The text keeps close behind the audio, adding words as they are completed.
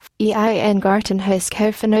Ein Gartenhaus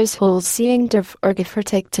kaufen aus Holz Sie in der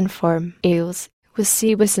vorgefertigten Form. Was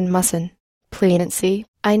Sie wissen müssen. Planen Sie,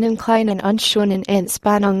 einen kleinen unschönen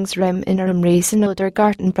Entspannungsraum in Ihrem Rasen oder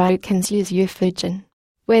Garten brauchen Sie hinzufügen.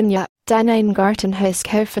 Wenn ja, dann ein Gartenhaus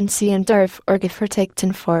kaufen Sie in der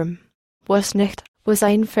vorgefertigten Form. Was nicht, was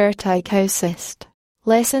ein Fertighaus ist.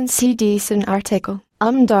 Lesen Sie diesen Artikel,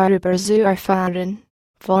 darüber zu erfahren.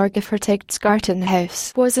 Vorgefertigtes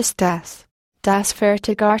Gartenhaus. Was ist das? Das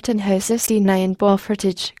fertige Gartenhaus ist ein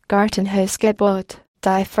vorgefertigtes Gartenhausgebäude,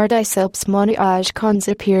 das für die Selbstmontage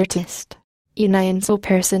konzipiert ist. Eine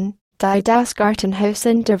Person, die das Gartenhaus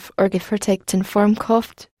in der vorgefertigten Form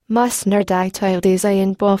kauft, muss nur die Teil des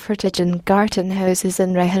vorgefertigten Gartenhauses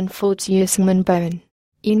in Reihenfolge bauen.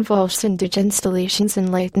 Involvende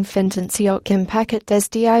Installationsanleitung finden Sie auch im Paket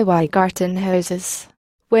des DIY-Gartenhauses.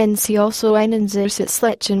 Wenn Sie also einen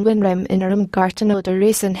zusätzlichen Wohnraum in Ihrem Garten oder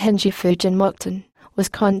Rasen hinzufügen möchten,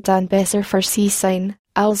 was könnte dann besser für Sie sein,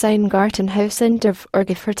 als ein Gartenhaus in der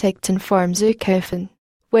vorgefertigten Form zu kaufen.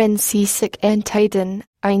 Wenn Sie sich entscheiden,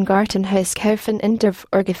 ein Gartenhaus kaufen in der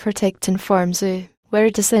vorgefertigten Form zu,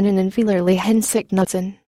 wird es Ihnen in vielerlei Hinsicht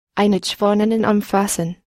nutzen. Einige von ihnen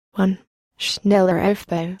umfassen. 1. Schneller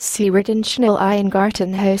Aufbau. Sie werden schnell ein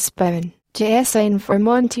Gartenhaus bauen, da es ein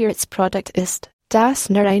vormontiertes Produkt ist, das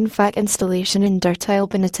nur einfach Installationen der Teil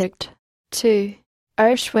benötigt. 2.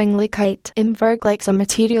 Erschwinglichkeit im Vergleich zum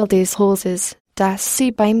Material des Holzes, das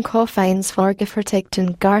Sie beim Kauf eines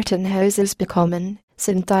vorgefertigten Gartenhauses bekommen,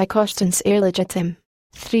 sind die Kosten sehr legitim.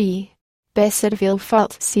 3. Bessere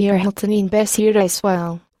Vielfalt. Sie erhalten ein besseres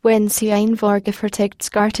Wahl, wenn Sie ein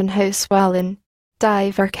vorgefertigtes Gartenhaus wählen.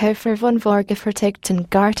 Die Verkäufer von vorgefertigten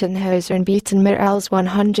Gartenhäusern bieten mehr als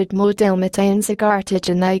 100 Modelle mit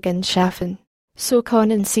einzigartigen Eigenschaften. So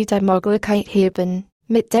können Sie die Möglichkeit haben,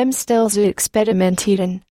 mit dem Stil zu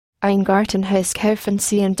experimentieren. Ein Gartenhaus kaufen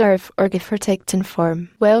Sie in der vorgefertigten Form.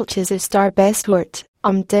 Welches ist der beste Ort,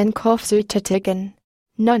 den Kauf zu tätigen?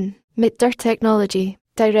 Nun, mit der Technologie,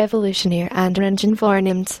 die revolutionär Änderungen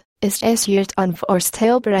vornimmt, ist es jetzt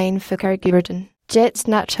unvorstellbar einfacher geworden, jetzt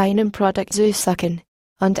nach einem Produkt zu suchen,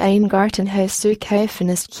 und ein Gartenhaus zu kaufen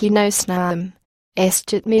ist keine Ausnahme. Es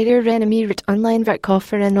gibt mehrere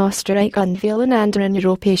Online-Verkäufer in Österreich und vielen anderen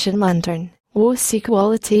europäischen Ländern, wo Sie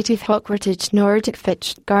qualitativ hochwertige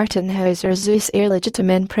Nordic-Fitch Gartenhäuser zu sehr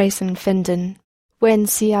legitimen Preisen finden. Wenn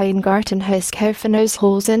Sie ein Gartenhaus kaufen aus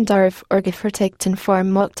Holz in der vorgefertigten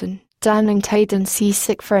Form möchten, dann entscheiden Sie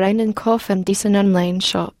sich für einen Kauf in diesen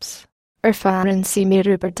Online-Shops. Erfahren Sie mehr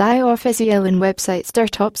über die offiziellen Websites der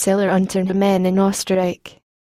Topseller-Unternehmen in Österreich.